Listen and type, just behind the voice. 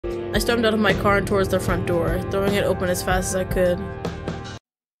I stormed out of my car and towards the front door, throwing it open as fast as I could.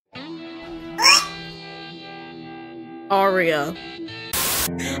 Aria.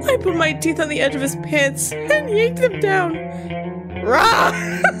 I put my teeth on the edge of his pants and yanked them down. Rah!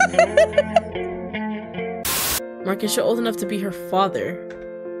 Marcus, you're old enough to be her father.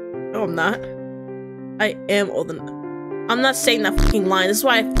 No, I'm not. I am old enough. I'm not saying that fucking line. This is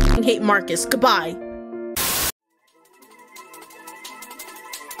why I fucking hate Marcus. Goodbye.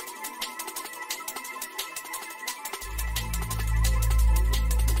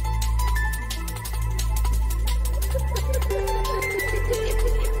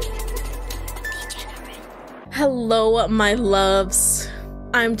 Hello, my loves.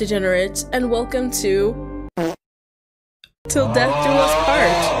 I'm Degenerate, and welcome to Till Death Do Us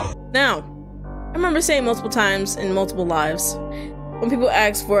Part. Now, I remember saying multiple times in multiple lives, when people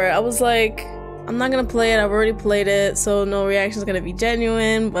asked for it, I was like, I'm not gonna play it, I've already played it, so no reaction is gonna be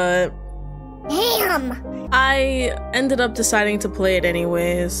genuine, but damn! I ended up deciding to play it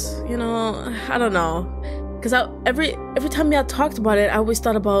anyways. You know, I don't know. Because every time y'all talked about it, I always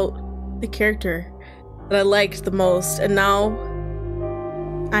thought about the character that I liked the most, and now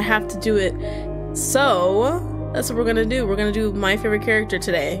I have to do it. So that's what we're gonna do. We're gonna do my favorite character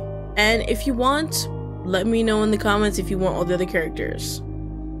today. And if you want, let me know in the comments if you want all the other characters.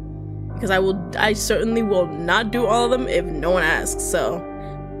 Because I certainly will not do all of them if no one asks. So,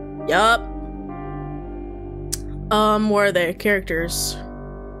 yup. Where are their characters?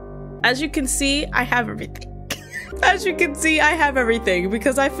 As you can see, I have everything. As you can see, I have everything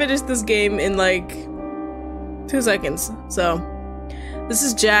because I finished this game in like 2 seconds. So, this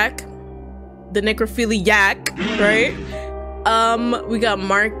is Jack, the necrophiliac, right? We got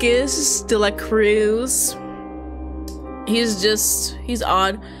Marcus de la Cruz. He's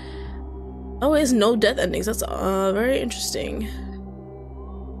odd. Oh, he has no death endings. That's very interesting.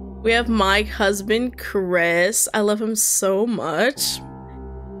 We have my husband, Chris. I love him so much.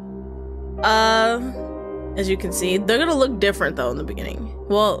 As you can see, they're gonna look different though in the beginning.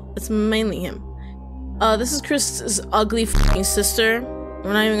 Well, it's mainly him. This is Chris's ugly fucking sister.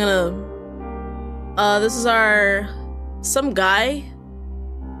 We're not even gonna... this is some guy.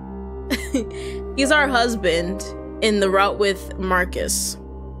 He's our husband in the route with Marcus.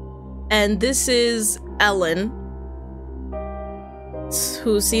 And this is Ellen,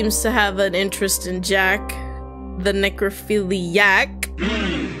 who seems to have an interest in Jack, the necrophiliac.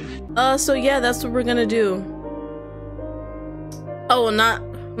 So yeah, that's what we're gonna do. Oh, I'm not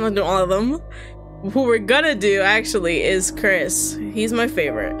doing all of them. Who we're gonna do actually is Chris. He's my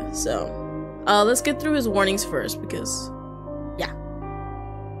favorite. So let's get through his warnings first because yeah.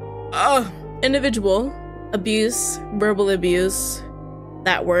 Individual abuse, verbal abuse,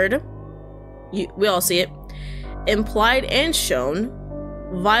 that word, we all see it. Implied and shown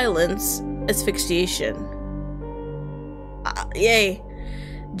violence, asphyxiation. Yay.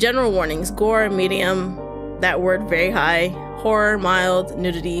 General warnings: gore, medium, that word, very high. Horror, mild.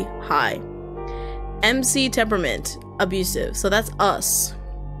 Nudity, high. MC temperament, abusive. So that's us.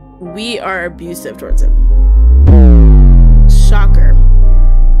 We are abusive towards him. Shocker.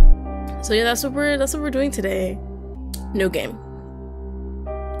 So yeah, that's what we're doing today. New game.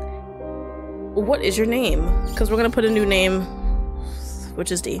 What is your name? Because we're gonna put a new name,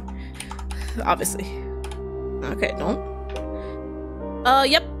 which is D. Obviously. Okay, don't.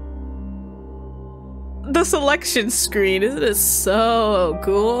 Yep. The selection screen, isn't it so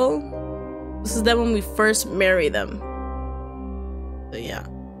cool? This is them when we first marry them. So yeah.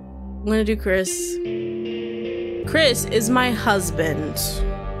 I'm gonna do Chris. Chris is my husband.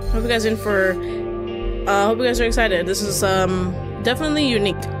 Hope you guys are in for hope you guys are excited. This is definitely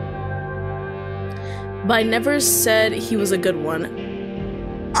unique. But I never said he was a good one.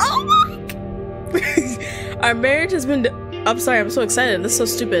 Oh my God. Our marriage has been I'm sorry, I'm so excited. That's so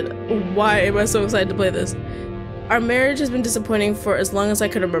stupid. Why am I so excited to play this? Our marriage has been disappointing for as long as I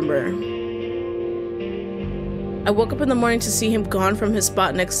could remember. I woke up in the morning to see him gone from his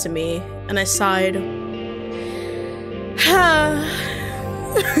spot next to me, and I sighed.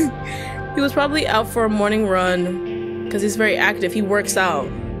 He was probably out for a morning run, because he's very active. He works out.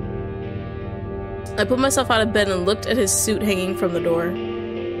 I put myself out of bed and looked at his suit hanging from the door.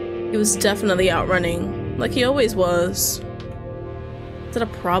 He was definitely out running, like he always was. Is that a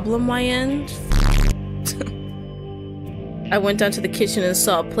problem, my end? I went down to the kitchen and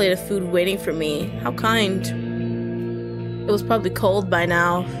saw a plate of food waiting for me. How kind. It was probably cold by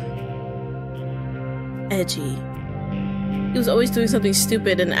now. Edgy. He was always doing something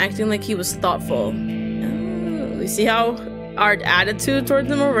stupid and acting like he was thoughtful. You see how our attitude towards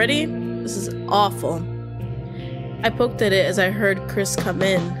him already? This is awful. I poked at it as I heard Chris come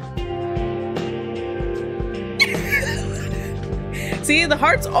in. See, the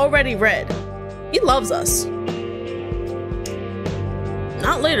heart's already red. He loves us.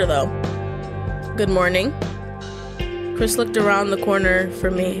 Not later, though. Good morning. Chris looked around the corner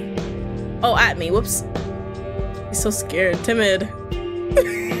for me. Oh, at me. Whoops. He's so scared. Timid.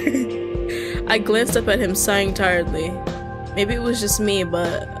 I glanced up at him, sighing tiredly. Maybe it was just me,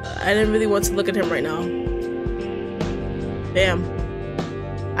 but I didn't really want to look at him right now. Damn.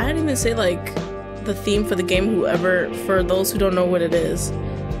 I didn't even say, like, the theme for the game, for those who don't know what it is.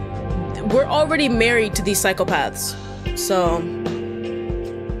 We're already married to these psychopaths. So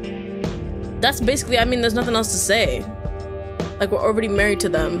that's basically, I mean, there's nothing else to say. Like, we're already married to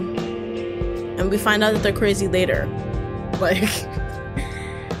them. And we find out that they're crazy later. Like,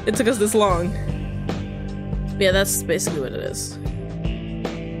 it took us this long. But yeah, that's basically what it is.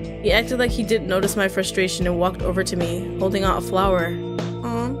 He acted like he didn't notice my frustration and walked over to me, holding out a flower.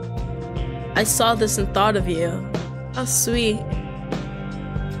 Aw. I saw this and thought of you. How sweet.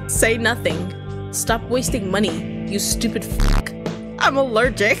 Say nothing. Stop wasting money, you stupid fuck. I'm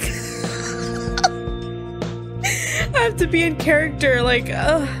allergic. I have to be in character, like,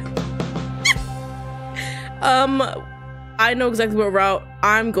 I know exactly what route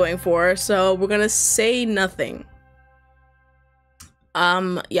I'm going for, so we're gonna say nothing.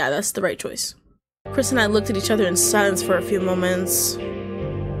 Yeah, that's the right choice. Chris and I looked at each other in silence for a few moments.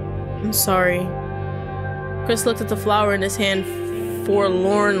 I'm sorry. Chris looked at the flower in his hand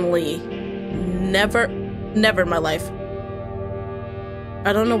forlornly. Never in my life.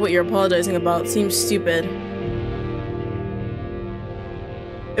 I don't know what you're apologizing about. Seems stupid.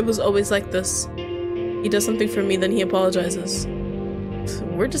 It was always like this. He does something for me, then he apologizes.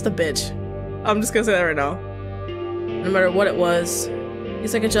 We're just a bitch. I'm just gonna say that right now. No matter what it was,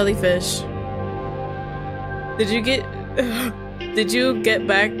 he's like a jellyfish. Did you get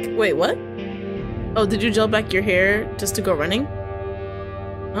back? Wait, what? Oh, did you gel back your hair just to go running?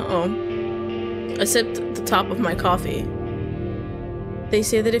 Uh-oh. I sipped the top of my coffee. They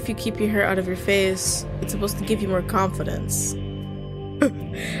say that if you keep your hair out of your face, it's supposed to give you more confidence.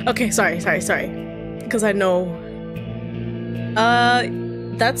 Okay, sorry. Because I know.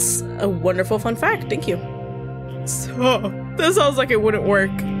 That's a wonderful fun fact. Thank you. So, that sounds like it wouldn't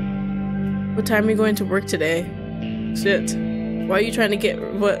work. What time are you going to work today? Shit. Why are you trying to get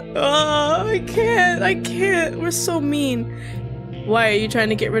what? Oh, I can't. We're so mean. Why are you trying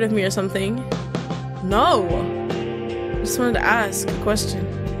to get rid of me or something? No. I just wanted to ask a question.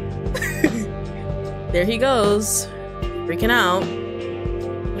 There he goes. Freaking out.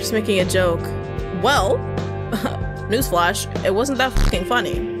 We're just making a joke. Well, newsflash, it wasn't that fucking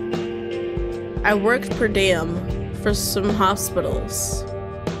funny. I worked per diem for some hospitals,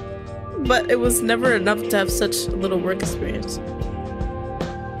 but it was never enough to have such little work experience.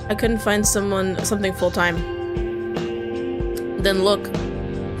 I couldn't find something full-time. Then look.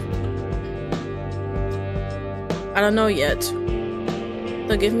 I don't know yet.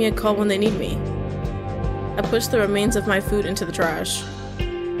 They'll give me a call when they need me. I pushed the remains of my food into the trash.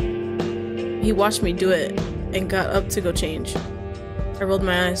 He watched me do it and got up to go change. I rolled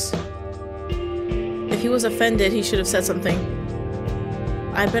my eyes. If he was offended, he should have said something.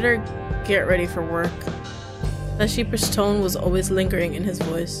 I better get ready for work. That sheepish tone was always lingering in his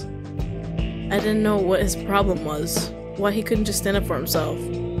voice. I didn't know what his problem was, why he couldn't just stand up for himself.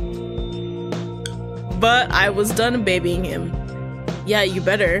 But I was done babying him. Yeah, you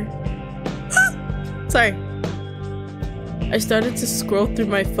better. Sorry. I started to scroll through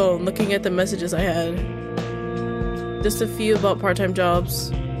my phone, looking at the messages I had. Just a few about part-time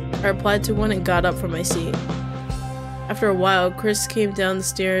jobs. I replied to one and got up from my seat. After a while, Chris came down the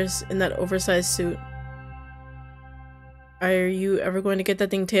stairs in that oversized suit. Are you ever going to get that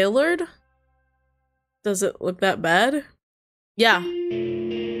thing tailored? Does it look that bad? Yeah.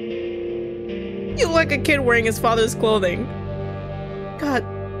 You look like a kid wearing his father's clothing. God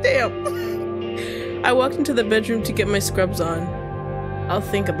damn. I walked into the bedroom to get my scrubs on. I'll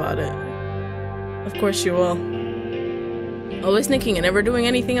think about it. Of course you will. Always thinking and never doing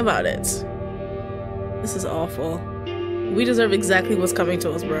anything about it. This is awful. We deserve exactly what's coming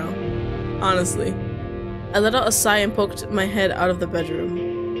to us, bro. Honestly. I let out a sigh and poked my head out of the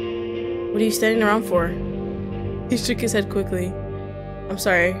bedroom. What are you standing around for? He shook his head quickly. I'm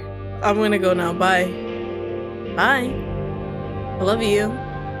sorry. I'm gonna go now. Bye. Bye. I love you.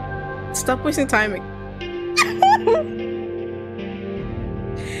 Stop wasting time.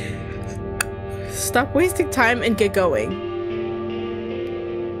 Stop wasting time and get going.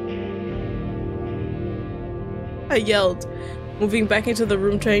 I yelled, moving back into the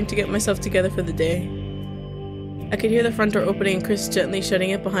room trying to get myself together for the day. I could hear the front door opening and Chris gently shutting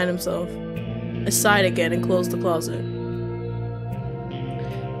it behind himself. I sighed again and closed the closet.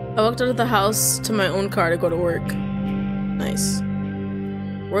 I walked out of the house to my own car to go to work. Nice.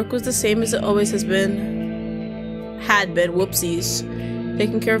 Work was the same as it always has been. Had been, whoopsies.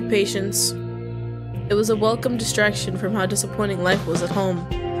 Taking care of patients. It was a welcome distraction from how disappointing life was at home.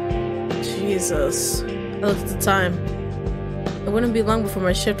 Jesus. I looked at the time. It wouldn't be long before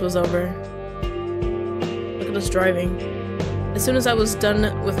my shift was over. Look at us driving. As soon as I was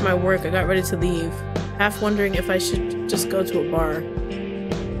done with my work, I got ready to leave, half wondering if I should just go to a bar.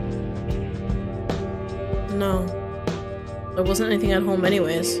 No. There wasn't anything at home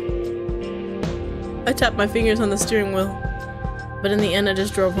anyways. I tapped my fingers on the steering wheel, but in the end I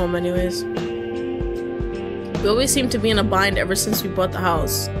just drove home anyways. We always seemed to be in a bind ever since we bought the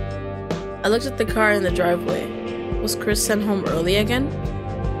house. I looked at the car in the driveway. Was Chris sent home early again?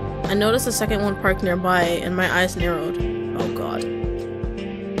 I noticed a second one parked nearby and my eyes narrowed. Oh god.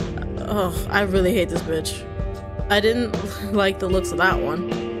 Ugh, I really hate this bitch. I didn't like the looks of that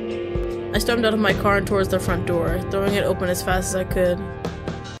one. I stormed out of my car and towards the front door, throwing it open as fast as I could.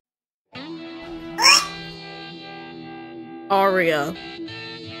 Aria.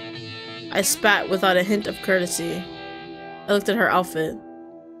 I spat without a hint of courtesy. I looked at her outfit.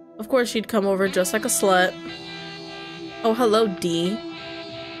 Of course she'd come over dressed like a slut. Oh, hello, D.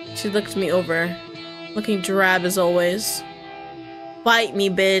 She looked me over, looking drab as always. Bite me,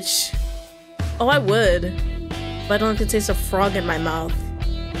 bitch. Oh, I would. But I don't like the taste of frog in my mouth.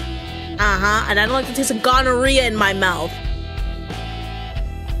 And I don't like the taste of gonorrhea in my mouth.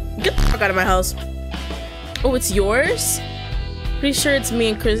 Get the fuck out of my house. Oh, it's yours? Pretty sure it's me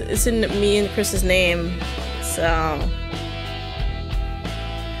and Chris. It's in me and Chris's name. So.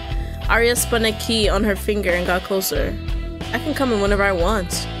 Aria spun a key on her finger and got closer. I can come in whenever I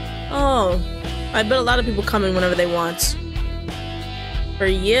want. Oh, I bet a lot of people come in whenever they want. For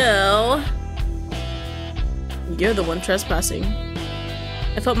you. You're the one trespassing.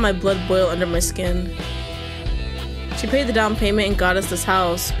 I felt my blood boil under my skin. She paid the down payment and got us this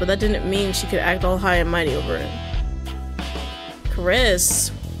house, but that didn't mean she could act all high and mighty over it.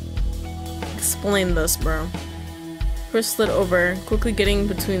 Chris. Explain this, bro. Chris slid over, quickly getting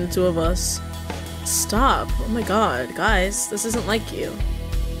between the two of us. Stop. Oh my god, guys, this isn't like you.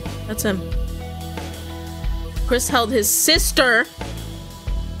 That's him. Chris held his sister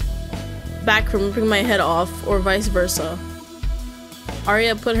back from ripping my head off, or vice versa.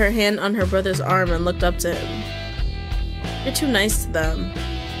 Aria put her hand on her brother's arm and looked up to him. You're too nice to them.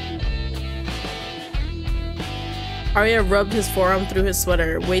 Aria rubbed his forearm through his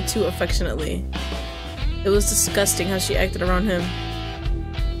sweater way too affectionately. It was disgusting how she acted around him.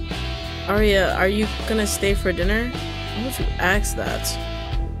 Aria, are you gonna stay for dinner? Why would you ask that?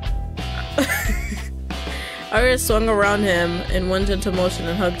 Aria swung around him in one gentle motion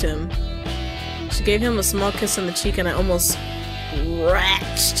and hugged him. She gave him a small kiss on the cheek and I almost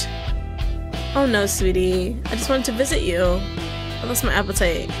retched. Oh no, sweetie. I just wanted to visit you. I lost my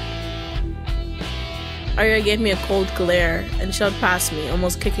appetite. Aria gave me a cold glare and shoved past me,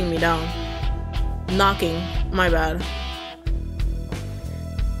 almost kicking me down. Knocking. My bad.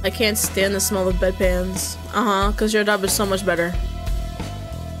 I can't stand the smell of bedpans. Cause your job is so much better.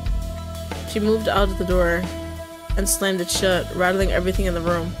 She moved out of the door and slammed it shut, rattling everything in the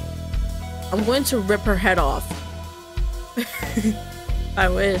room. I'm going to rip her head off. I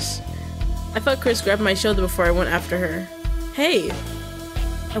wish. I thought Chris grabbed my shoulder before I went after her. Hey!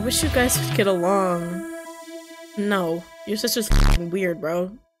 I wish you guys would get along. No. Your sister's f***ing weird,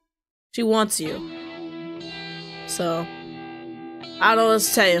 bro. She wants you. So, I don't know what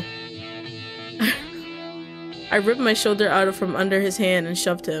to tell you. I ripped my shoulder out from under his hand and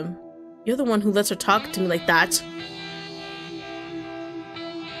shoved him. You're the one who lets her talk to me like that.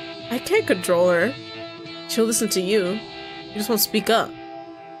 I can't control her. She'll listen to you. You just won't speak up.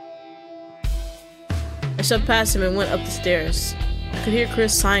 I shoved past him and went up the stairs. I could hear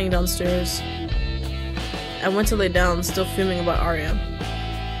Chris sighing downstairs. I went to lay down, still fuming about Aria.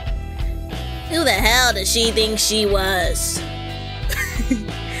 Who the hell does she think she was?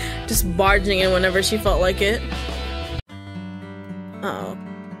 Just barging in whenever she felt like it. Uh-oh.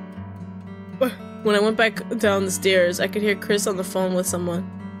 When I went back down the stairs, I could hear Chris on the phone with someone.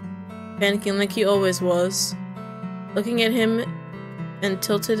 Panicking like he always was. Looking at him and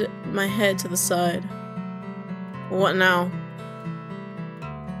tilted my head to the side. What now?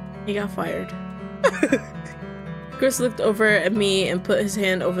 He got fired. Chris looked over at me and put his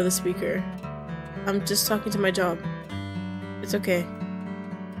hand over the speaker. I'm just talking to my job. It's okay.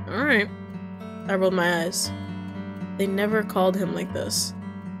 Alright. I rolled my eyes. They never called him like this.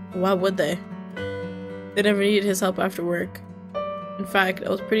 Why would they? They never needed his help after work. In fact, I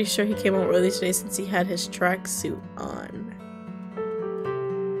was pretty sure he came home early today since he had his tracksuit on.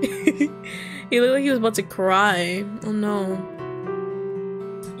 He looked like he was about to cry. Oh no.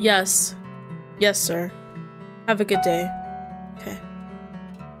 Yes. Yes, sir. Have a good day. Okay.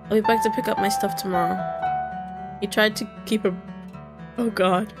 I'll be back to pick up my stuff tomorrow. He tried to keep a... Oh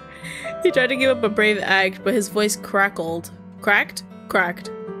god. He tried to give up a brave act, but his voice crackled. Cracked? Cracked.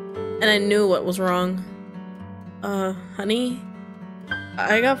 And I knew what was wrong. Honey?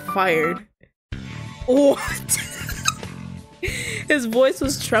 I got fired. What? His voice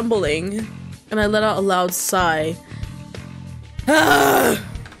was trembling, and I let out a loud sigh.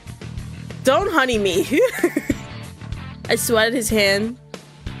 Don't honey me. I swatted his hand.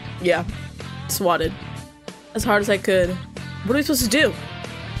 Yeah, swatted. As hard as I could. What are we supposed to do?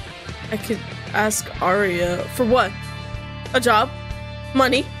 I could ask Arya. For what? A job?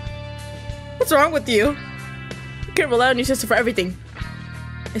 Money? What's wrong with you? You can't rely on your sister for everything.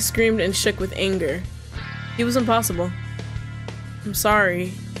 I screamed and shook with anger. He was impossible. I'm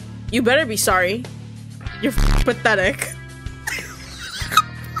sorry. You better be sorry. You're pathetic.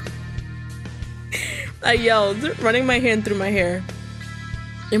 I yelled, running my hand through my hair.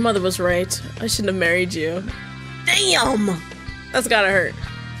 Your mother was right. I shouldn't have married you. Damn! That's gotta hurt.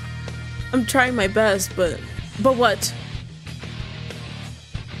 I'm trying my best, but what?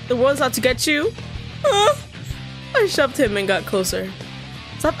 The world's out to get you? I shoved him and got closer.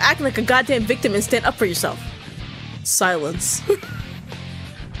 Stop acting like a goddamn victim and stand up for yourself. Silence. Look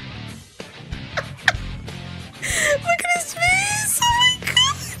at his face! Oh my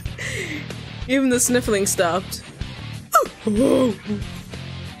god! Even the sniffling stopped.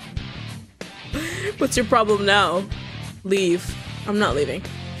 What's your problem now? Leave. I'm not leaving.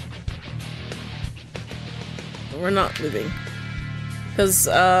 We're not leaving. Because,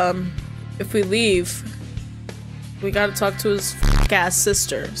 if we leave, we gotta talk to his ass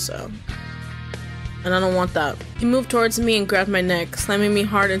sister, so. And I don't want that. He moved towards me and grabbed my neck, slamming me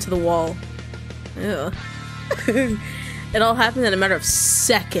hard into the wall. Ew. It all happened in a matter of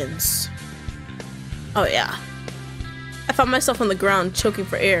seconds. Oh yeah. I found myself on the ground, choking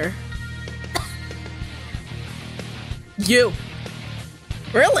for air. You!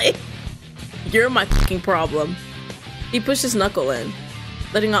 Really? You're my fucking problem. He pushed his knuckle in,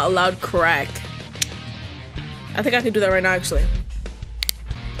 letting out a loud crack. I think I can do that right now, actually.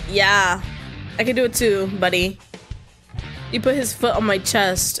 Yeah, I can do it too, buddy. He put his foot on my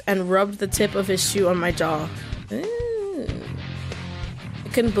chest and rubbed the tip of his shoe on my jaw. Ooh. I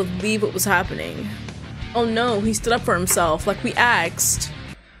couldn't believe what was happening. Oh no, he stood up for himself, like we asked.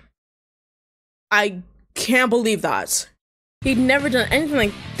 I can't believe that. He'd never done anything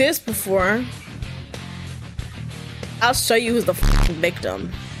like this before. I'll show you who's the f***ing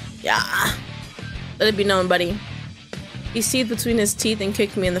victim. Yeah. Let it be known, buddy. He seethed between his teeth and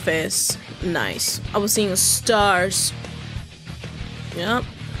kicked me in the face. Nice. I was seeing stars. Yep.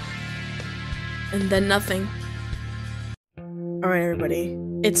 And then nothing. Alright, everybody.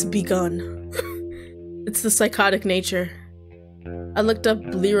 It's begun. It's the psychotic nature. I looked up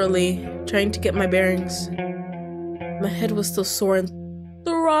blearily, trying to get my bearings. My head was still sore and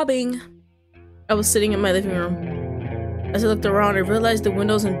throbbing. I was sitting in my living room. As I looked around, I realized the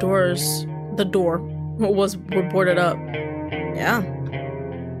windows and doors, were boarded up. Yeah.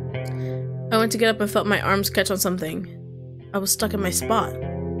 I went to get up and felt my arms catch on something. I was stuck in my spot.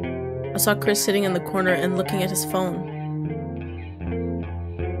 I saw Chris sitting in the corner and looking at his phone.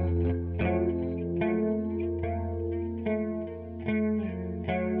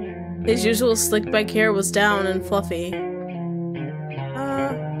 His usual slick back hair was down and fluffy.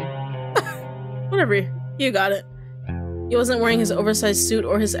 Whatever, you got it. He wasn't wearing his oversized suit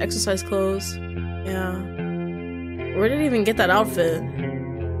or his exercise clothes. Yeah. Where did he even get that outfit?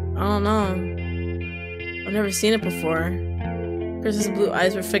 I don't know. I've never seen it before. Chris's blue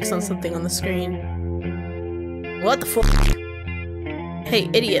eyes were fixed on something on the screen. What the fuck? Hey,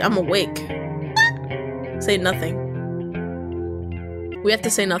 idiot, I'm awake. Say nothing. We have to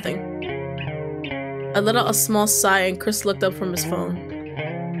say nothing. I let out a small sigh and Chris looked up from his phone.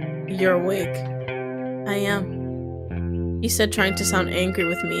 You're awake. I am. He said, trying to sound angry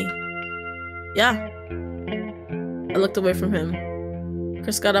with me. Yeah. I looked away from him.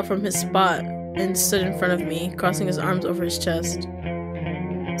 Chris got up from his spot and stood in front of me, crossing his arms over his chest.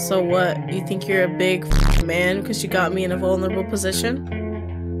 So what? You think you're a big man because you got me in a vulnerable position?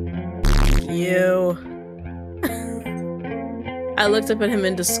 You. I looked up at him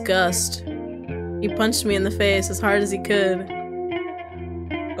in disgust. He punched me in the face as hard as he could.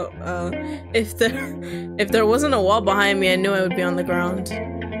 If there wasn't a wall behind me, I knew I would be on the ground.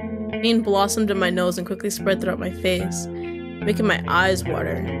 Pain blossomed in my nose and quickly spread throughout my face, making my eyes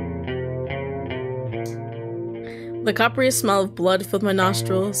water. The coppery smell of blood filled my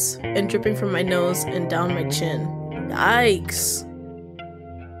nostrils and dripping from my nose and down my chin. Yikes.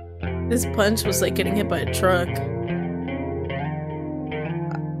 This punch was like getting hit by a truck.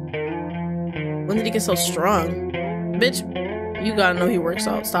 When did he get so strong? Bitch, you gotta know he works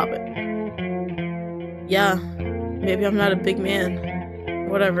out. Stop it. Yeah, maybe I'm not a big man.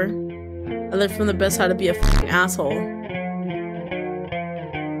 Whatever. I learned from the best how to be a fucking asshole.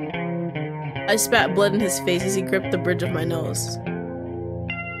 I spat blood in his face as he gripped the bridge of my nose.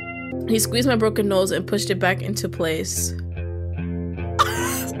 He squeezed my broken nose and pushed it back into place.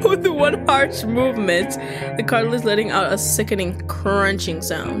 With one harsh movement, the cartilage letting out a sickening crunching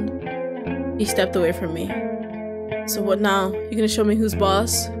sound. He stepped away from me. So what now? You gonna show me who's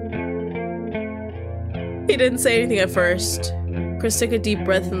boss? He didn't say anything at first. Chris took a deep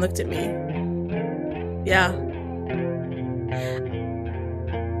breath and looked at me. Yeah.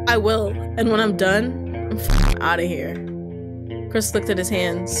 I will, and when I'm done, I'm f***ing out of here. Chris looked at his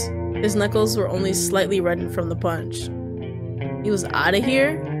hands. His knuckles were only slightly reddened from the punch. He was out of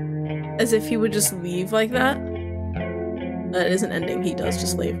here? As if he would just leave like that? That isn't ending, he does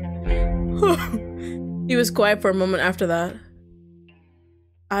just leave. He was quiet for a moment after that.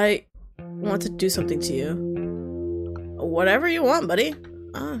 I want to do something to you. Whatever you want, buddy.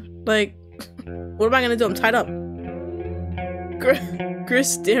 Like, what am I gonna do? I'm tied up.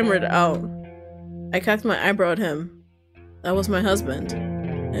 Chris stammered out. I cocked my eyebrow at him. That was my husband.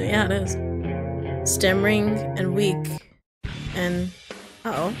 Yeah, it is. Stammering and weak. And...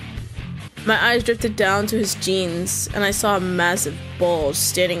 uh-oh. My eyes drifted down to his jeans, and I saw a massive bulge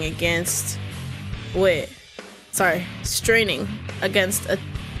standing against... straining against a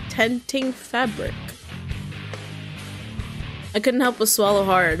tenting fabric. I couldn't help but swallow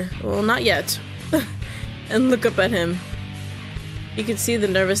hard. Well, not yet. And look up at him. You could see the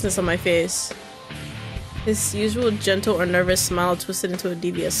nervousness on my face. His usual gentle or nervous smile twisted into a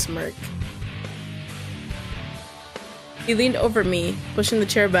devious smirk. He leaned over me, pushing the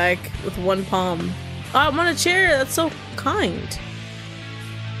chair back with one palm. Oh, I'm on a chair! That's so kind!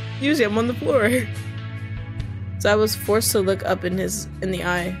 Usually I'm on the floor. So I was forced to look up in the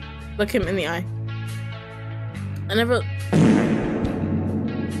eye. Look him in the eye.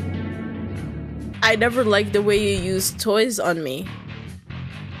 I never liked the way you used toys on me.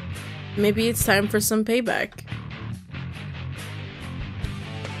 Maybe it's time for some payback.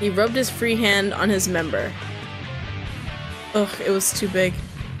 He rubbed his free hand on his member. Ugh, it was too big.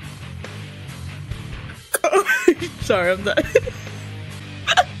 Sorry, I'm done.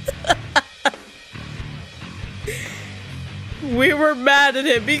 We were mad at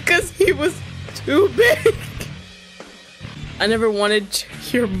him because he was too big. I never wanted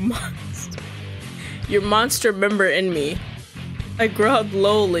your monster member in me. I growled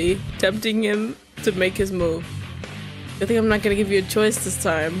lowly, tempting him to make his move. I think I'm not gonna give you a choice this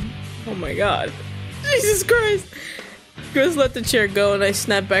time. Oh my god. Jesus Christ! Chris let the chair go and I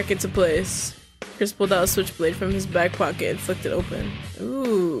snapped back into place. Chris pulled out a switchblade from his back pocket and flicked it open.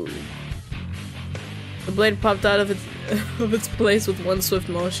 Ooh. The blade popped out of its place with one swift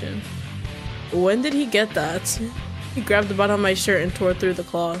motion. When did he get that? He grabbed the bottom of my shirt and tore through the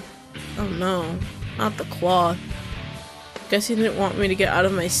cloth. Oh no, not the cloth. Guess he didn't want me to get out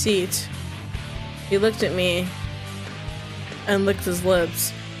of my seat. He looked at me and licked his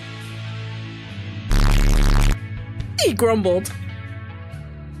lips. He grumbled.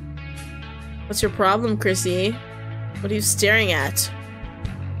 What's your problem, Chrissy? What are you staring at?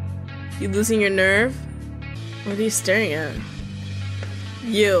 You losing your nerve? What are you staring at?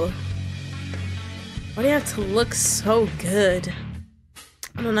 You. Why do you have to look so good?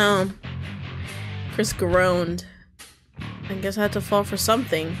 I don't know. Chris groaned. I guess I had to fall for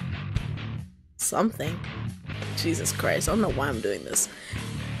something. Something? Jesus Christ, I don't know why I'm doing this.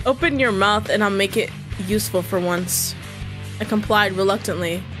 Open your mouth and I'll make it useful for once. I complied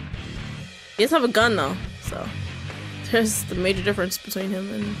reluctantly. He doesn't have a gun though, so there's the major difference between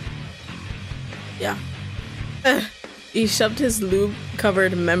him and... yeah. He shoved his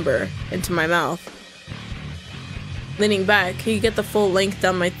lube-covered member into my mouth. Leaning back, he could get the full length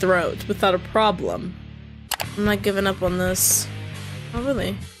down my throat without a problem. I'm not giving up on this. Oh,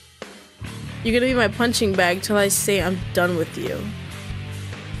 really? You're gonna be my punching bag till I say I'm done with you.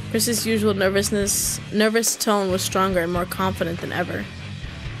 Chris's usual nervous tone was stronger and more confident than ever.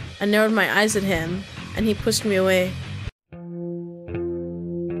 I narrowed my eyes at him, and he pushed me away.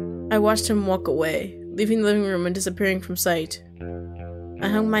 I watched him walk away, leaving the living room and disappearing from sight. I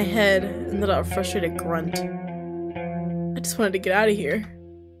hung my head and let out a frustrated grunt. I just wanted to get out of here.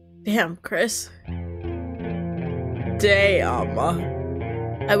 Damn, Chris. Damn.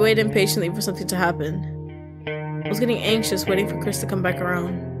 I waited impatiently for something to happen. I was getting anxious, waiting for Chris to come back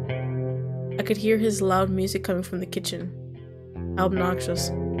around. I could hear his loud music coming from the kitchen. How obnoxious.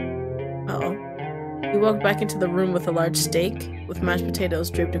 Uh-oh. He walked back into the room with a large steak, with mashed potatoes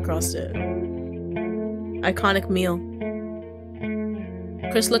draped across it. Iconic meal.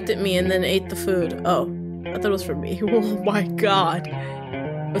 Chris looked at me and then ate the food. Oh, I thought it was for me. Oh my god.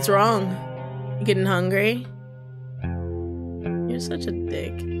 What's wrong? You getting hungry? You're such a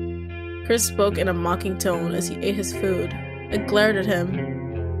dick. Chris spoke in a mocking tone as he ate his food. I glared at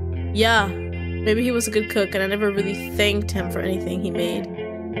him. Yeah, maybe he was a good cook and I never really thanked him for anything he made.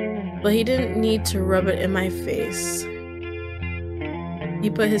 But he didn't need to rub it in my face. He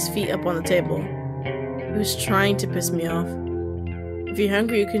put his feet up on the table. He was trying to piss me off. If you're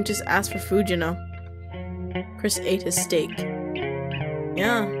hungry, you can just ask for food, you know. Chris ate his steak.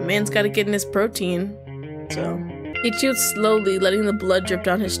 Yeah, man's gotta get in his protein. So, he chewed slowly, letting the blood drip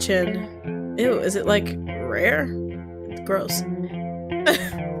down his chin. Ew, is it like rare? It's gross.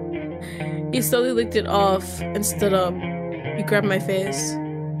 He slowly licked it off and stood up. He grabbed my face.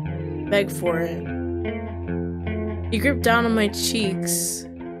 Begged for it. He gripped down on my cheeks.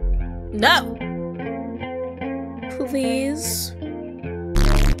 No! Please?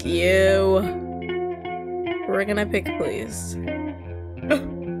 Fuck you. We're gonna pick, please.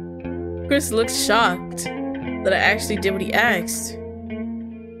 Chris looked shocked that I actually did what he asked.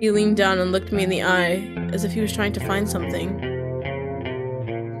 He leaned down and looked me in the eye as if he was trying to find something.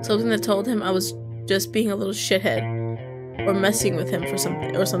 Something that told him I was just being a little shithead or messing with him for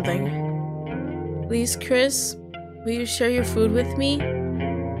something. Please, Chris, will you share your food with me?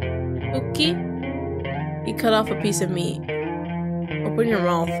 Cookie? He cut off a piece of meat. Open your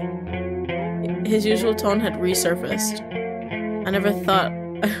mouth. His usual tone had resurfaced. I never thought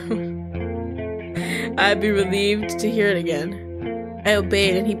I'd be relieved to hear it again. I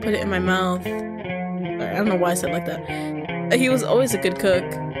obeyed and he put it in my mouth. I don't know why I said it like that. He was always a good cook.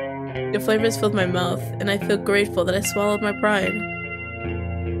 The flavors filled my mouth, and I feel grateful that I swallowed my pride.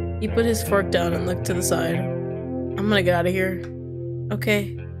 He put his fork down and looked to the side. I'm gonna get out of here.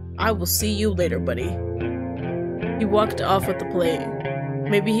 Okay, I will see you later, buddy. He walked off with the plate.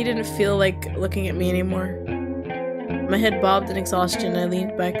 Maybe he didn't feel like looking at me anymore. My head bobbed in exhaustion and I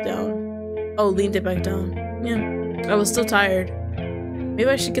leaned back down. Oh, leaned it back down. Yeah, I was still tired. Maybe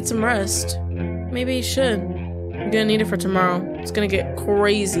I should get some rest. Maybe you should. I'm gonna need it for tomorrow. It's gonna get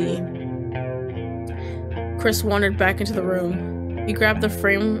crazy. Chris wandered back into the room. He grabbed the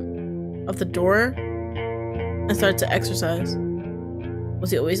frame of the door and started to exercise.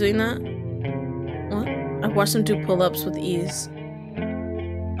 Was he always doing that? What? I watched him do pull-ups with ease.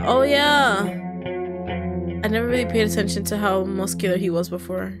 Oh yeah! I never really paid attention to how muscular he was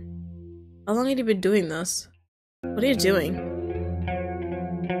before. How long had he been doing this? What are you doing?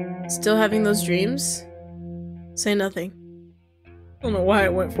 Still having those dreams? Say nothing. I don't know why I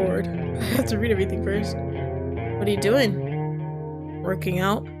went forward. I have to read everything first. What are you doing? Working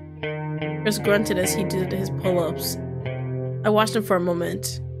out? Chris grunted as he did his pull-ups. I watched him for a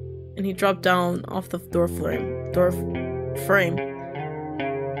moment, and he dropped down off the door frame.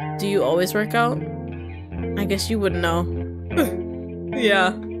 Do you always work out? I guess you wouldn't know.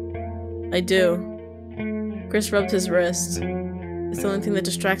 Yeah, I do. Chris rubbed his wrist. It's the only thing that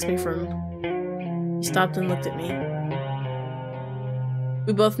distracts me from him. He stopped and looked at me.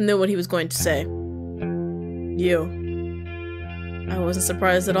 We both knew what he was going to say. You. I wasn't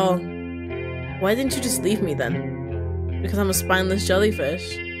surprised at all. Why didn't you just leave me then? Because I'm a spineless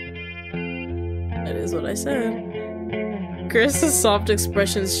jellyfish. That is what I said. Chris's soft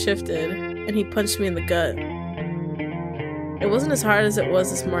expressions shifted, and he punched me in the gut. It wasn't as hard as it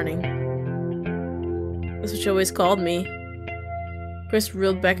was this morning. That's what you always called me. Chris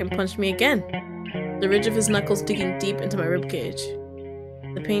reeled back and punched me again, the ridge of his knuckles digging deep into my ribcage.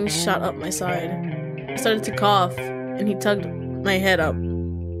 The pain shot up my side. I started to cough, and he tugged my head up.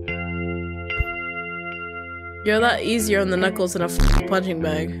 You're a lot easier on the knuckles than a punching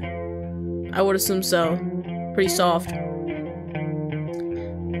bag. I would assume so. Pretty soft.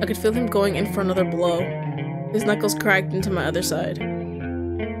 I could feel him going in for another blow. His knuckles cracked into my other side.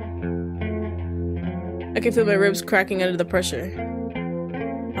 I could feel my ribs cracking under the pressure.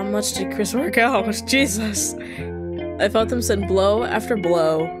 How much did Chris work out? Jesus. I felt him send blow after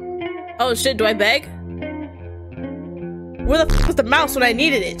blow. Oh shit, do I beg? Where the f was the mouse when I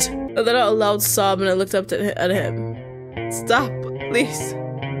needed it? I let out a loud sob and I looked up at him. Stop, please.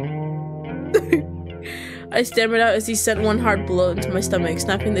 I stammered out as he sent one hard blow into my stomach,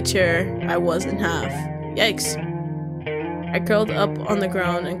 snapping the chair I was in half. Yikes. I curled up on the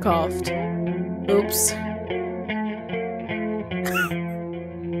ground and coughed. Oops.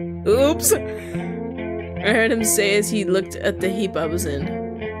 Oops. I heard him say as he looked at the heap I was in.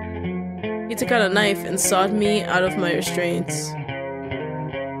 He took out a knife and sawed me out of my restraints.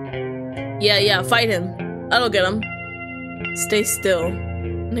 Yeah, fight him. That'll get him. Stay still.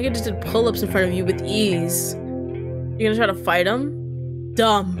 Nigga just did pull-ups in front of you with ease. You're gonna try to fight him?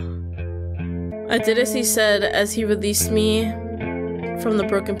 Dumb. I did as he said as he released me from the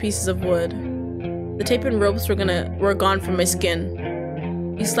broken pieces of wood. The tape and ropes were gone from my skin.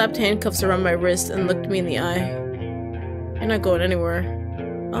 He slapped handcuffs around my wrist and looked me in the eye. You're not going anywhere.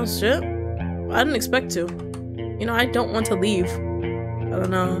 Oh shit. I didn't expect to. You know, I don't want to leave. I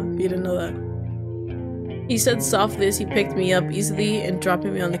don't know if you didn't know that. He said softly as he picked me up easily and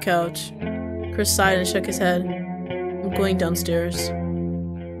dropping me on the couch. Chris sighed and shook his head. I'm going downstairs.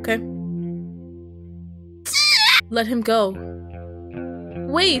 Okay. Let him go.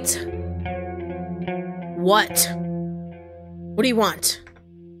 Wait! What? What do you want?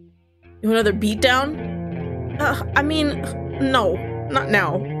 You want another beatdown? I mean, no. Not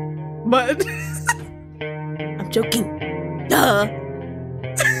now. But... I'm joking. Duh!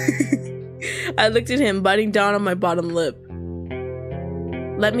 I looked at him, biting down on my bottom lip.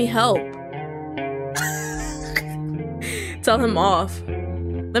 Let me help. Tell him off.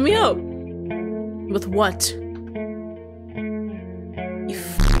 Let me help. With what? You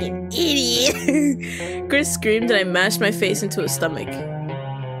fucking idiot. Chris screamed and I mashed my face into his stomach.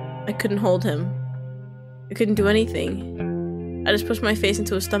 I couldn't hold him. I couldn't do anything. I just pushed my face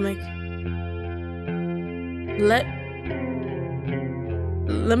into his stomach. Let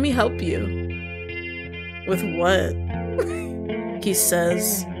me help you. With what? He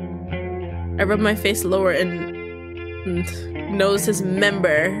says. I rubbed my face lower and nosed his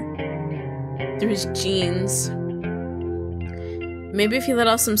member through his jeans. Maybe if he let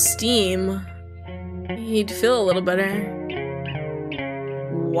off some steam, he'd feel a little better.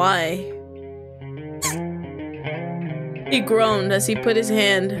 Why? He groaned as he put his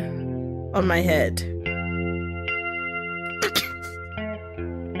hand on my head.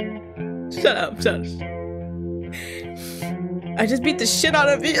 Shut up, shush. I just beat the shit out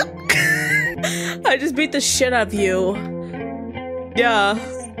of you. I just beat the shit out of you. Yeah.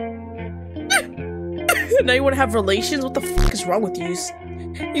 Now you want to have relations? What the fuck is wrong with you?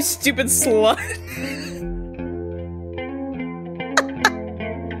 You stupid slut.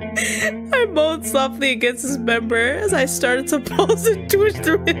 I moaned softly against his member as I started to pulse and twitch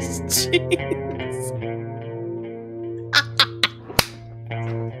through his jeans.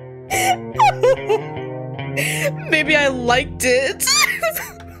 Maybe I liked it.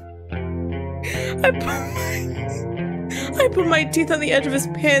 I put my teeth on the edge of his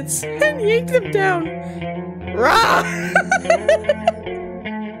pants and yanked them down. Rah!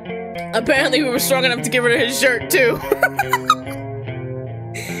 Apparently we were strong enough to get rid of his shirt too.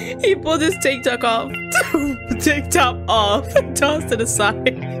 He pulled his tank top off and tossed it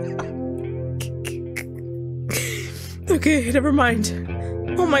aside. Okay, never mind.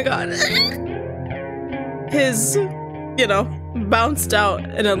 Oh my god. His, bounced out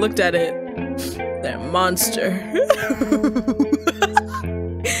and I looked at it. That monster.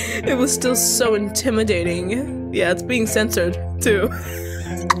 It was still so intimidating. Yeah, it's being censored too. I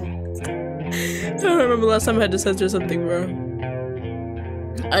don't remember the last time I had to censor something, bro.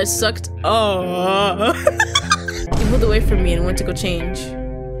 I sucked. Oh. He pulled away from me and went to go change.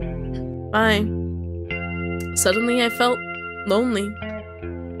 Bye. Suddenly I felt lonely.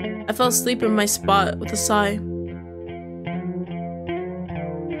 I fell asleep in my spot with a sigh.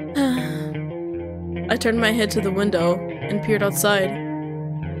 I turned my head to the window and peered outside.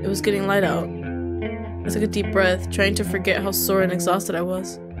 It was getting light out. I took a deep breath, trying to forget how sore and exhausted I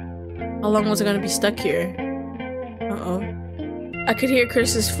was. How long was I gonna be stuck here? Uh-oh. I could hear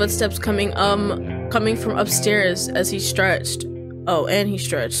Chris's footsteps coming from upstairs as he stretched. Oh, and he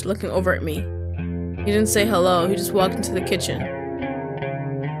stretched, looking over at me. He didn't say hello, he just walked into the kitchen.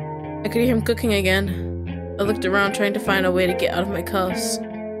 I could hear him cooking again. I looked around trying to find a way to get out of my cuffs.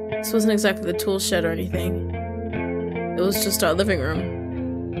 This wasn't exactly the tool shed or anything. It was just our living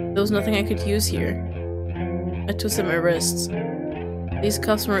room. There was nothing I could use here. I twisted my wrists. These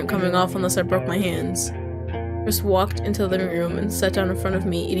cuffs weren't coming off unless I broke my hands. Chris walked into the living room and sat down in front of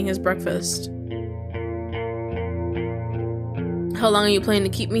me eating his breakfast. How long are you planning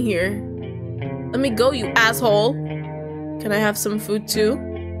to keep me here? Let me go, you asshole! Can I have some food too?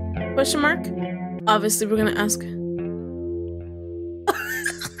 Question mark? Obviously we're gonna ask.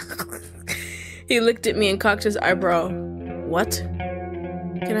 He looked at me and cocked his eyebrow. What?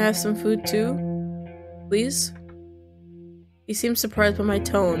 Can I have some food too? Please? He seemed surprised by my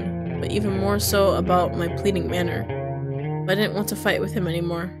tone, but even more so about my pleading manner. But I didn't want to fight with him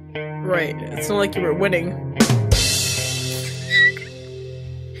anymore. Right, it's not like you were winning.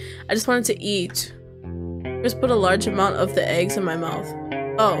 I just wanted to eat. Chris put a large amount of the eggs in my mouth.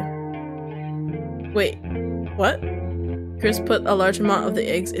 Oh. Wait, what? Chris put a large amount of the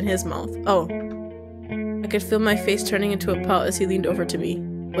eggs in his mouth. Oh. I could feel my face turning into a pout as he leaned over to me.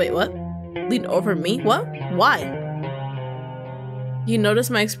 Wait, what? Leaned over me? What? Why? He noticed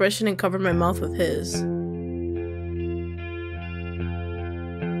my expression and covered my mouth with his. I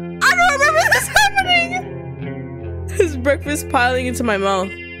don't remember this happening! His breakfast piling into my mouth.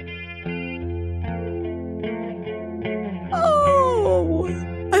 Oh!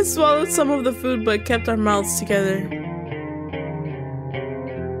 I swallowed some of the food but kept our mouths together.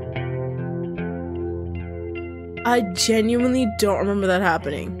 I genuinely don't remember that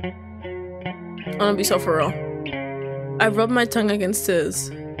happening. I'm gonna be so for real. I rubbed my tongue against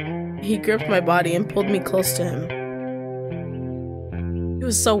his. He gripped my body and pulled me close to him. It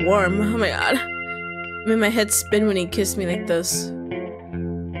was so warm. Oh my god. It made my head spin when he kissed me like this.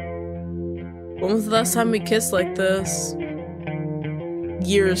 When was the last time we kissed like this?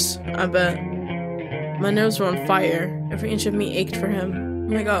 Years, I bet. My nerves were on fire. Every inch of me ached for him.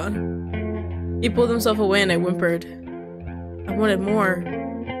 Oh my god. He pulled himself away and I whimpered. I wanted more.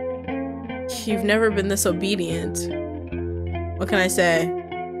 You've never been this obedient. What can I say?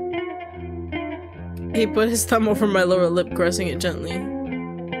 He put his thumb over my lower lip, caressing it gently.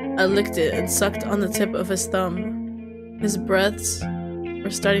 I licked it and sucked on the tip of his thumb. His breaths were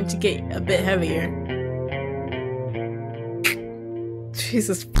starting to get a bit heavier.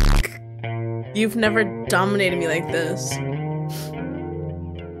 Jesus fuck. You've never dominated me like this.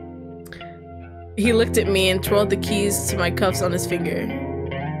 He looked at me and twirled the keys to my cuffs on his finger.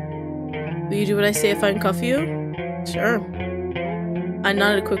 Will you do what I say if I uncuff you? Sure. I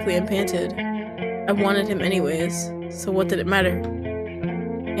nodded quickly and panted. I wanted him anyways, so what did it matter?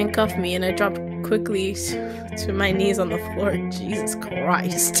 He handcuffed me and I dropped quickly to my knees on the floor. Jesus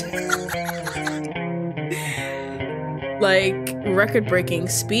Christ. Like record-breaking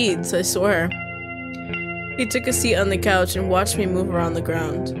speeds, I swear. He took a seat on the couch and watched me move around the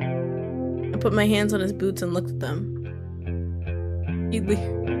ground. I put my hands on his boots and looked at them. He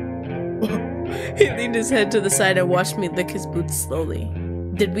leaned his head to the side and watched me lick his boots slowly.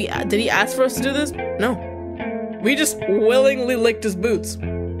 Did he ask for us to do this? No. We just willingly licked his boots.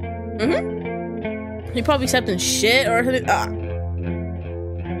 He probably stepped in shit or something.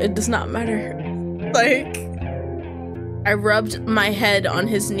 It does not matter. Like, I rubbed my head on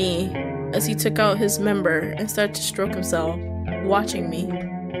his knee as he took out his member and started to stroke himself, watching me.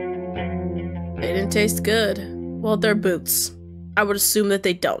 They didn't taste good. Well, they're boots. I would assume that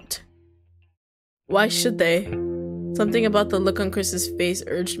they don't. Why should they? Something about the look on Chris's face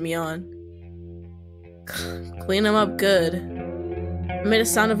urged me on. Clean them up good. I made a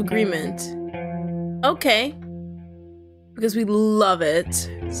sound of agreement. Okay. Because we love it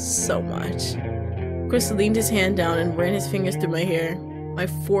so much. Chris leaned his hand down and ran his fingers through my hair. My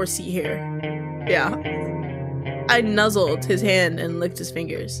 4C hair. Yeah. I nuzzled his hand and licked his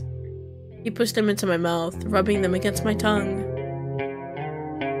fingers. He pushed them into my mouth, rubbing them against my tongue.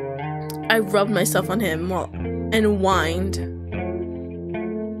 I rubbed myself on him and whined.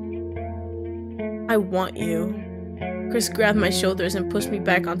 I want you. Chris grabbed my shoulders and pushed me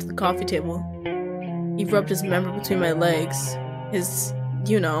back onto the coffee table. He rubbed his member between my legs, his,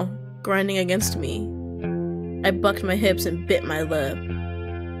 grinding against me. I bucked my hips and bit my lip.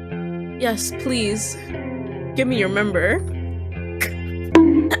 Yes, please. Give me your member.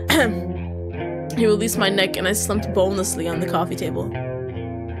 He released my neck and I slumped bonelessly on the coffee table.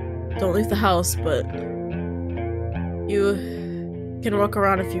 Don't leave the house, but you can walk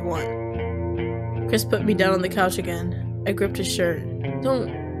around if you want. Chris put me down on the couch again. I gripped his shirt. Don't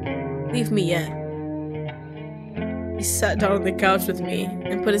leave me yet. He sat down on the couch with me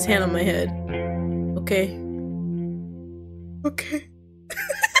and put his hand on my head. Okay. Okay.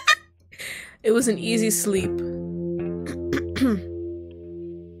 It was an easy sleep.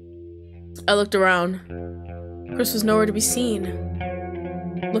 I looked around. Chris was nowhere to be seen.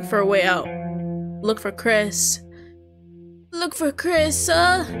 Look for a way out. Look for Chris. Look for Chris,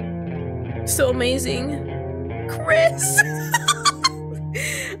 So amazing. Chris!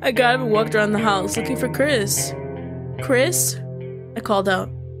 I got up and walked around the house looking for Chris. Chris? I called out.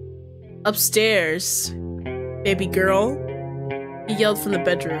 Upstairs, baby girl. He yelled from the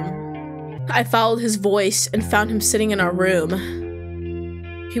bedroom. I followed his voice and found him sitting in our room.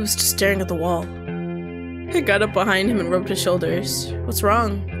 He was just staring at the wall. I got up behind him and rubbed his shoulders. What's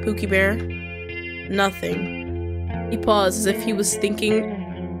wrong, Pookie Bear? Nothing. He paused as if he was thinking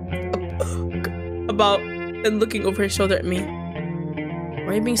about and looking over his shoulder at me. Why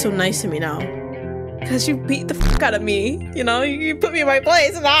are you being so nice to me now? Because you beat the fuck out of me. You know, you put me in my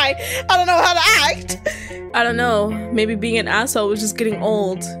place and I don't know how to act. I don't know. Maybe being an asshole was just getting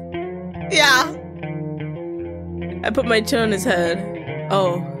old. Yeah. I put my chin on his head.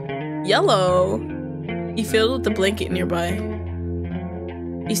 Oh, yellow. He fiddled with the blanket nearby.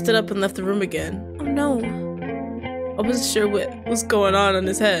 He stood up and left the room again. Oh no. I wasn't sure what was going on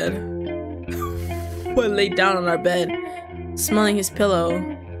his head. I laid down on our bed, smelling his pillow.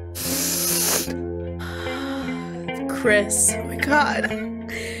 Chris, oh my god.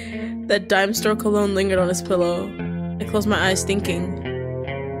 That dime store cologne lingered on his pillow. I closed my eyes thinking.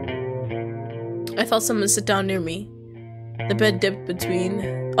 I felt someone sit down near me. The bed dipped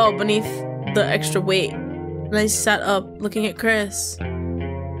beneath the extra weight. And I sat up, looking at Chris.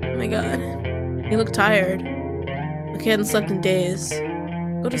 Oh my god. He looked tired. Like he hadn't slept in days.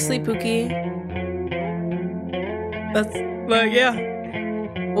 Go to sleep, Pookie. Yeah.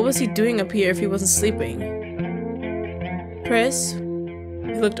 What was he doing up here if he wasn't sleeping? Chris?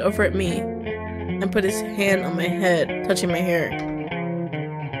 He looked over at me and put his hand on my head, touching my hair.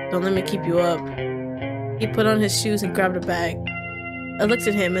 Don't let me keep you up. He put on his shoes and grabbed a bag. I looked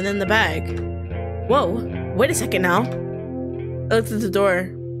at him and then the bag. Whoa, wait a second now. I looked at the door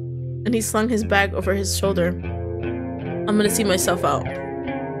and he slung his bag over his shoulder. I'm gonna see myself out.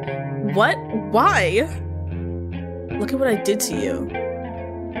 What? Why? Look at what I did to you.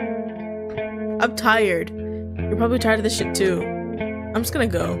 I'm tired. You're probably tired of this shit too. I'm just gonna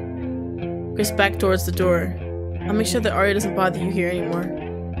go. Chris backed towards the door. I'll make sure that Arya doesn't bother you here anymore.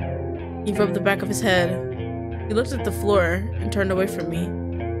 He rubbed the back of his head. He looked at the floor and turned away from me.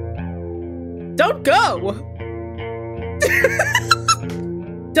 Don't go!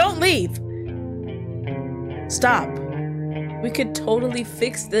 Don't leave! Stop. We could totally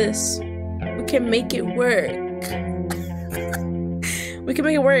fix this. We can make it work. We can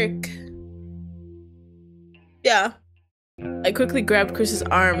make it work. Yeah. I quickly grabbed Chris's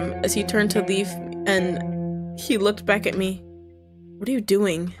arm as he turned to leave and he looked back at me. What are you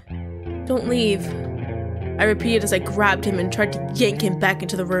doing? Don't leave. I repeated as I grabbed him and tried to yank him back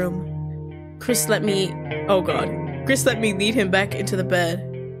into the room. Chris let me lead him back into the bed.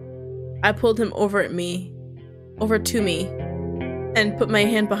 I pulled him over to me, and put my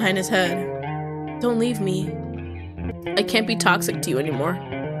hand behind his head. Don't leave me. I can't be toxic to you anymore.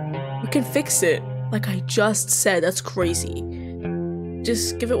 We can fix it. Like I just said, that's crazy.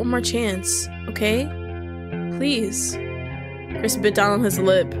 Just give it one more chance, okay? Please. Chris bit down on his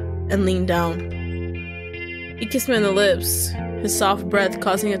lip and leaned down. He kissed me on the lips, his soft breath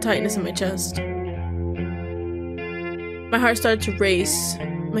causing a tightness in my chest. My heart started to race,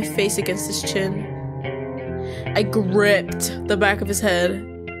 my face against his chin. I gripped the back of his head,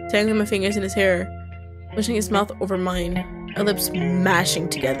 tangling my fingers in his hair, pushing his mouth over mine, our lips mashing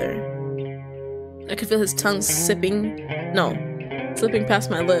together. I could feel his tongue slipping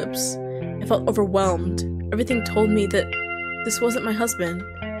past my lips. I felt overwhelmed. Everything told me that this wasn't my husband,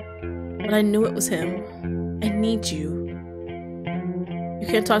 but I knew it was him. I need you. You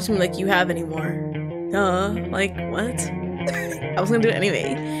can't talk to me like you have anymore. Like what? I was gonna do it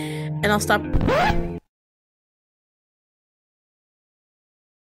anyway. And I'll stop.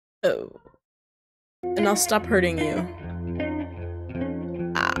 Oh. And I'll stop hurting you.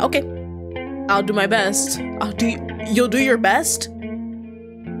 Okay. I'll do my best. You'll do your best?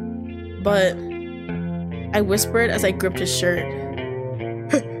 But I whispered as I gripped his shirt.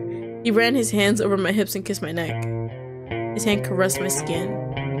 He ran his hands over my hips and kissed my neck. His hand caressed my skin.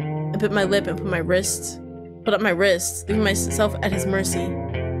 I bit my lip and put up my wrist, leaving myself at his mercy.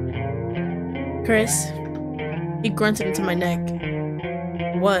 Chris, he grunted into my neck.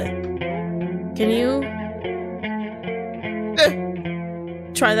 What? Can you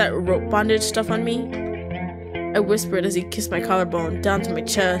try that rope bondage stuff on me? I whispered as he kissed my collarbone down to my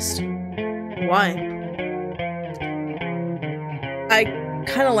chest. Why? I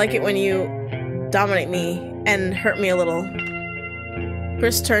kind of like it when you dominate me and hurt me a little.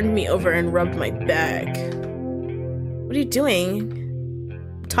 Chris turned me over and rubbed my back. What are you doing?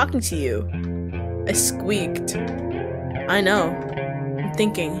 I'm talking to you. I squeaked. I know. I'm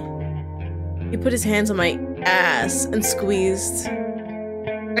thinking. He put his hands on my ass and squeezed.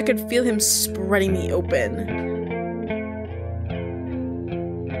 I could feel him spreading me open.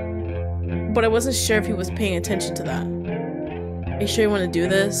 But I wasn't sure if he was paying attention to that. Are you sure you want to do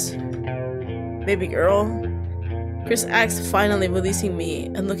this? Baby girl? Chris asked, finally releasing me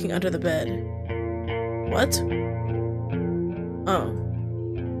and looking under the bed. What? Oh.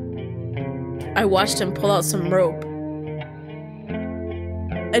 I watched him pull out some rope.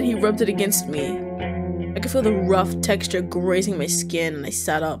 And he rubbed it against me. I I could feel the rough texture grazing my skin, and I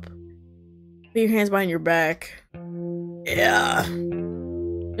sat up. Put your hands behind your back. Yeah.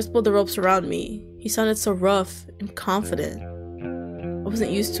 Chris pulled the ropes around me. He sounded so rough and confident. I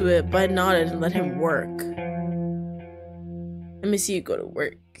wasn't used to it, but I nodded and let him work. Let me see you go to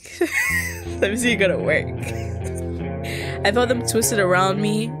work. Let me see you go to work. I felt them twisted around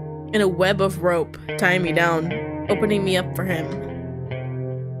me in a web of rope, tying me down, opening me up for him.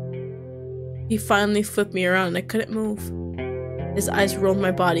 He finally flipped me around and I couldn't move. His eyes rolled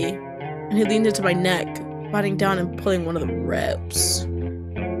my body, and he leaned into my neck, biting down and pulling one of the ropes.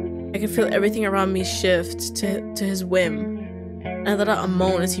 I could feel everything around me shift to his whim, and I let out a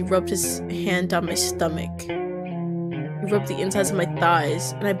moan as he rubbed his hand down my stomach. He rubbed the insides of my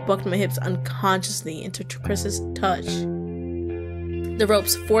thighs, and I bucked my hips unconsciously into Chris's touch. The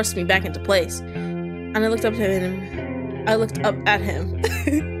ropes forced me back into place, and I looked up at him,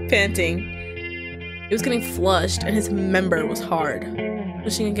 panting. He was getting flushed, and his member was hard,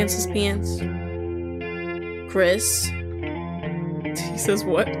 pushing against his pants. Chris? He says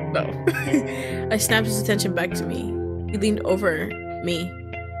what? No. I snapped his attention back to me. He leaned over me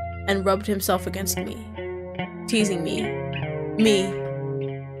and rubbed himself against me, teasing me.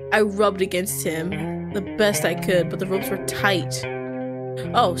 I rubbed against him the best I could, but the ropes were tight.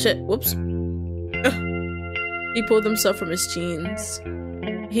 Oh shit, whoops. He pulled himself from his jeans.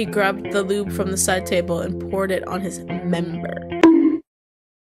 He grabbed the lube from the side table and poured it on his member.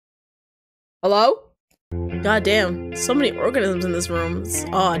 Hello? Goddamn, so many organisms in this room. It's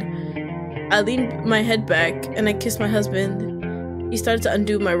odd. I leaned my head back and I kissed my husband. He started to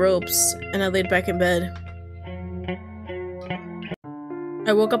undo my ropes and I laid back in bed.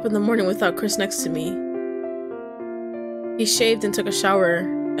 I woke up in the morning without Chris next to me. He shaved and took a shower,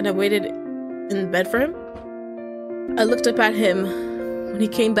 and I waited in bed for him. I looked up at him when he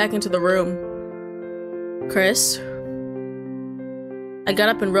came back into the room. Chris? I got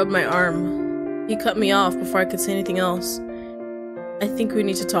up and rubbed my arm. He cut me off before I could say anything else. I think we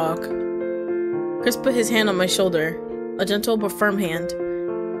need to talk. Chris put his hand on my shoulder, a gentle but firm hand.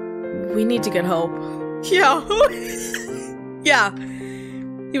 We need to get help. Yeah. Yeah.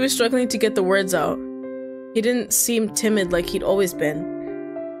 He was struggling to get the words out. He didn't seem timid like he'd always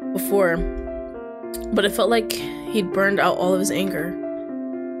been before, but it felt like he'd burned out all of his anger.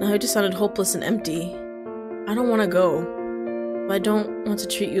 Now he just sounded hopeless and empty. I don't want to go, but I don't want to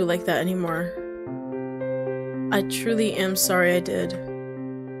treat you like that anymore. I truly am sorry I did,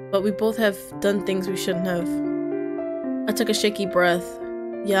 but we both have done things we shouldn't have. I took a shaky breath.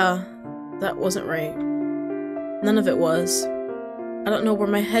 Yeah, that wasn't right. None of it was. I don't know where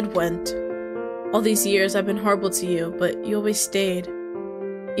my head went. All these years I've been horrible to you, but you always stayed,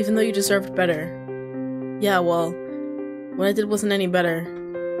 even though you deserved better. Yeah, well, what I did wasn't any better.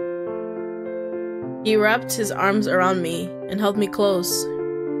 He wrapped his arms around me and held me close.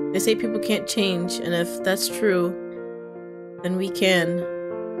 They say people can't change, and if that's true, then we can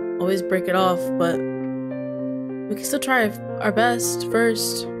always break it off, but we can still try our best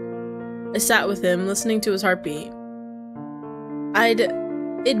first. I sat with him, listening to his heartbeat.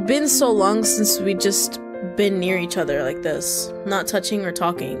 It'd been so long since we'd just been near each other like this, not touching or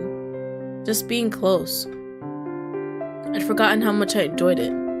talking, just being close. I'd forgotten how much I enjoyed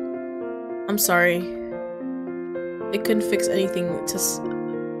it. I'm sorry. It couldn't fix anything to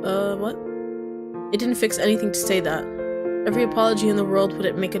what? It didn't fix anything to say that. Every apology in the world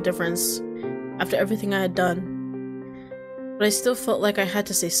wouldn't make a difference after everything I had done. But I still felt like I had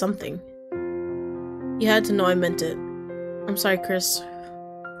to say something. He had to know I meant it. I'm sorry, Chris.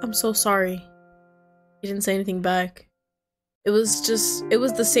 I'm so sorry. He didn't say anything back. It was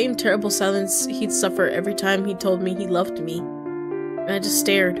the same terrible silence he'd suffer every time he told me he loved me. And I just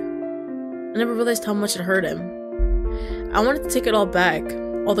stared. I never realized how much it hurt him. I wanted to take it all back.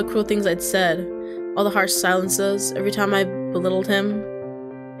 All the cruel things I'd said. All the harsh silences. Every time I belittled him.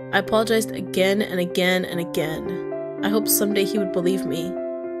 I apologized again and again and again. I hoped someday he would believe me.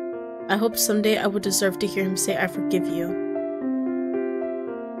 I hoped someday I would deserve to hear him say, I forgive you.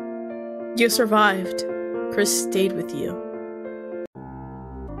 You survived. Chris stayed with you.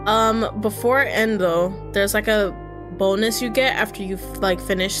 Before I end though, there's like a bonus you get after you've like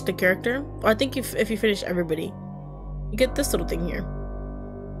finished the character. Or I think if you finish everybody, you get this little thing here.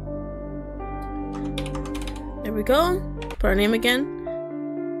 There we go. Put our name again.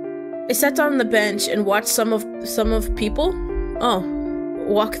 I sat down on the bench and watched some of people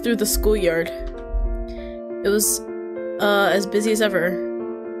walk through the schoolyard. It was as busy as ever.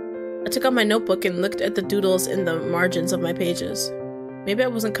 I took out my notebook and looked at the doodles in the margins of my pages. Maybe I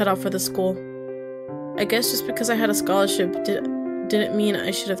wasn't cut out for the school. I guess just because I had a scholarship didn't mean I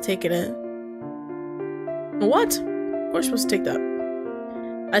should have taken it. What? Of course you're supposed to take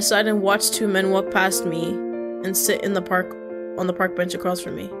that. I sighed and watched two men walk past me and sit in the park on the park bench across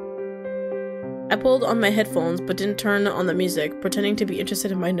from me. I pulled on my headphones but didn't turn on the music, pretending to be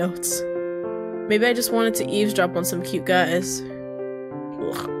interested in my notes. Maybe I just wanted to eavesdrop on some cute guys.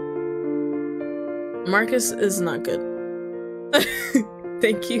 Ugh. Marcus is not good.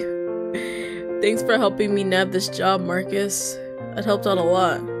 Thank you. Thanks for helping me nab this job, Marcus. That helped out a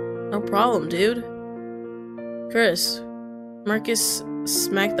lot. No problem, dude. Chris. Marcus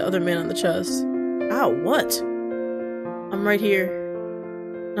smacked the other man on the chest. Ow, what? I'm right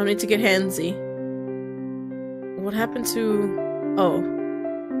here. No need to get handsy. What happened to... Oh.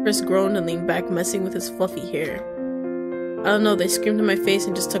 Chris groaned and leaned back, messing with his fluffy hair. I don't know, they screamed in my face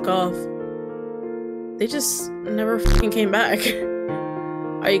and just took off. They just never fucking came back.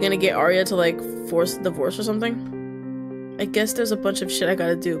 Are you gonna get Arya to, like, force the divorce or something? I guess there's a bunch of shit I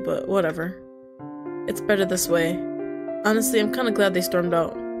gotta do, but whatever. It's better this way. Honestly, I'm kinda glad they stormed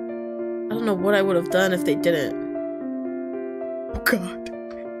out. I don't know what I would have done if they didn't. Oh god.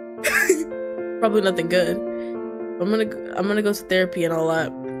 Probably nothing good. I'm gonna go to therapy and all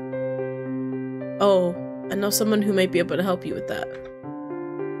that. Oh, I know someone who might be able to help you with that.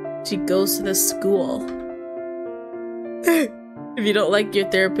 She goes to this school. If you don't like your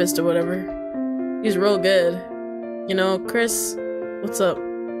therapist or whatever, he's real good. You know, Chris, what's up?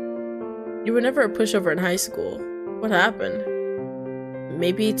 You were never a pushover in high school. What happened?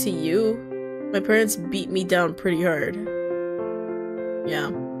 Maybe to you? My parents beat me down pretty hard. Yeah.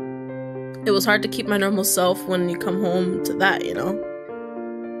 It was hard to keep my normal self when you come home to that, you know?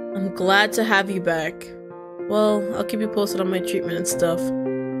 I'm glad to have you back. Well, I'll keep you posted on my treatment and stuff.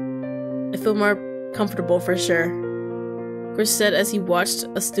 I feel more comfortable for sure. Chris said as he watched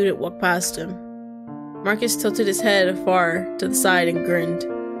a student walk past him. Marcus tilted his head far to the side and grinned.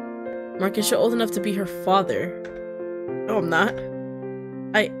 Marcus, you're old enough to be her father. No, I'm not.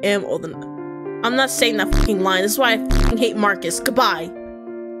 I am old enough. I'm not saying that fucking line. This is why I fucking hate Marcus. Goodbye.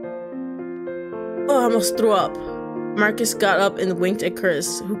 Oh, I almost threw up. Marcus got up and winked at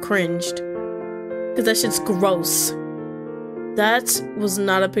Chris, who cringed. Cause that shit's gross. That was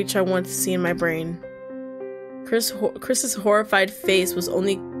not a picture I wanted to see in my brain. Chris's horrified face was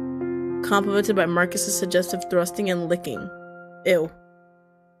only complemented by Marcus's suggestive thrusting and licking. Ew.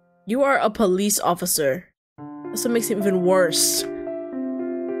 You are a police officer. That's what makes it even worse.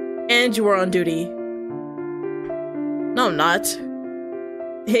 And you were on duty. No, I'm not.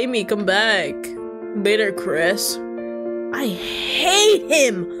 Amy, come back. Later, Chris. I hate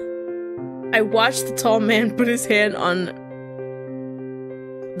him! I watched the tall man put his hand on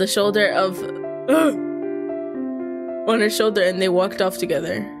the shoulder of... on her shoulder and they walked off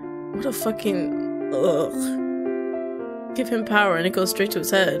together. What a fucking... Ugh. Give him power and it goes straight to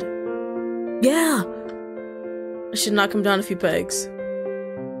his head. Yeah! I should knock him down a few pegs.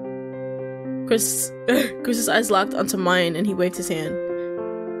 Chris's eyes locked onto mine and he waved his hand.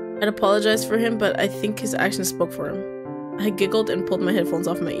 I'd apologized for him, but I think his actions spoke for him. I giggled and pulled my headphones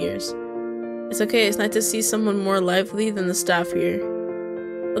off my ears. It's okay, it's nice to see someone more lively than the staff here.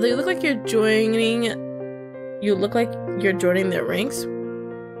 Although you look like you're joining their ranks.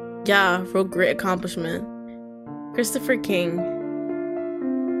 Yeah, real great accomplishment. Christopher King.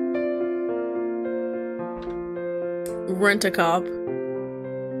 Rent-a-cop.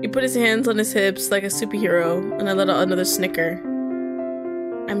 He put his hands on his hips like a superhero, and I let out another snicker.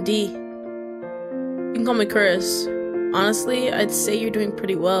 I'm D. You can call me Chris. Honestly, I'd say you're doing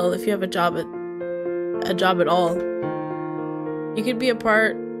pretty well if you have a job at all. You could be a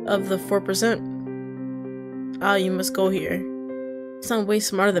part of the 4%. Ah, you must go here. You sound way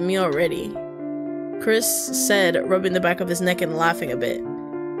smarter than me already. Chris said, rubbing the back of his neck and laughing a bit.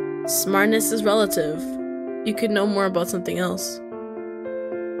 Smartness is relative. You could know more about something else.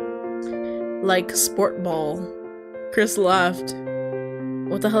 Like sport ball. Chris laughed.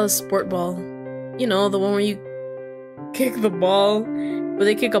 What the hell is sport ball? You know, the one where you kick the ball, where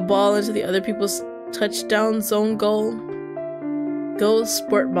they kick a ball into the other people's touchdown zone goal. Go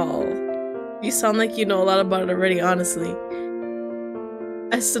sport ball. You sound like you know a lot about it already, honestly.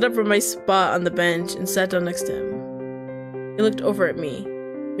 I stood up from my spot on the bench and sat down next to him. He looked over at me.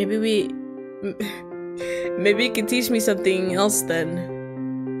 Maybe you can teach me something else then.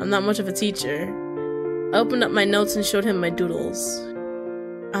 I'm not much of a teacher. I opened up my notes and showed him my doodles.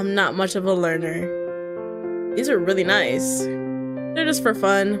 I'm not much of a learner. These are really nice. They're just for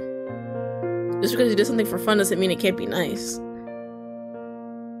fun. Just because you did something for fun doesn't mean it can't be nice.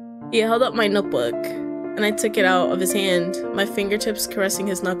 He held up my notebook, and I took it out of his hand, my fingertips caressing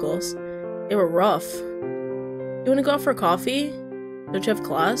his knuckles. They were rough. You wanna go out for coffee? Don't you have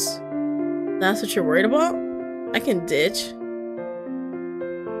class? That's what you're worried about? I can ditch.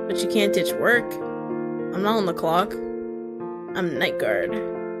 But you can't ditch work. I'm not on the clock. I'm night guard.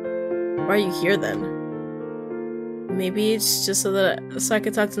 Why are you here then? Maybe it's just so I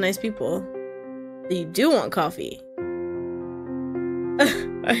can talk to nice people. You do want coffee.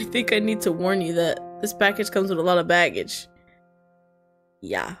 I think I need to warn you that this package comes with a lot of baggage.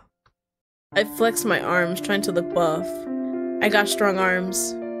 Yeah. I flexed my arms, trying to look buff. I got strong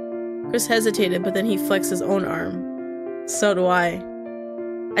arms. Chris hesitated, but then he flexed his own arm. So do I.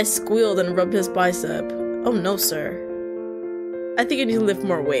 I squealed and rubbed his bicep. Oh no, sir. I think you need to lift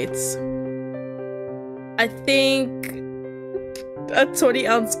more weights. I think a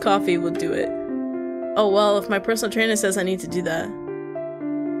 20-ounce coffee will do it. Oh well, if my personal trainer says I need to do that.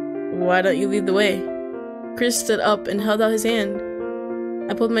 Why don't you lead the way? Chris stood up and held out his hand.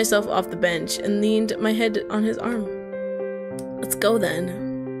 I pulled myself off the bench and leaned my head on his arm. Let's go then.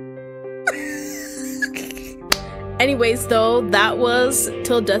 Anyways, though, that was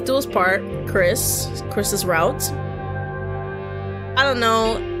Till Death Do Us Part, Chris's route. I don't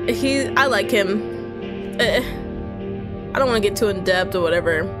know, I like him. I don't want to get too in depth or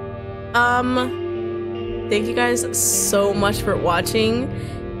whatever. Thank you guys so much for watching.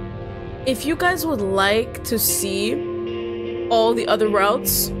 If you guys would like to see all the other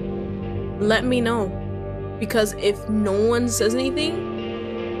routes, let me know. Because if no one says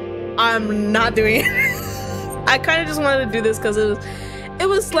anything, I'm not doing it. I kind of just wanted to do this because it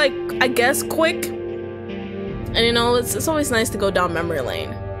was like, I guess, quick. And you know, it's always nice to go down memory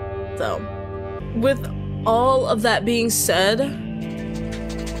lane. So, with all of that being said,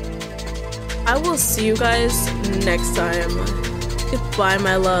 I will see you guys next time. Goodbye,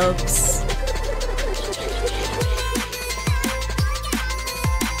 my loves.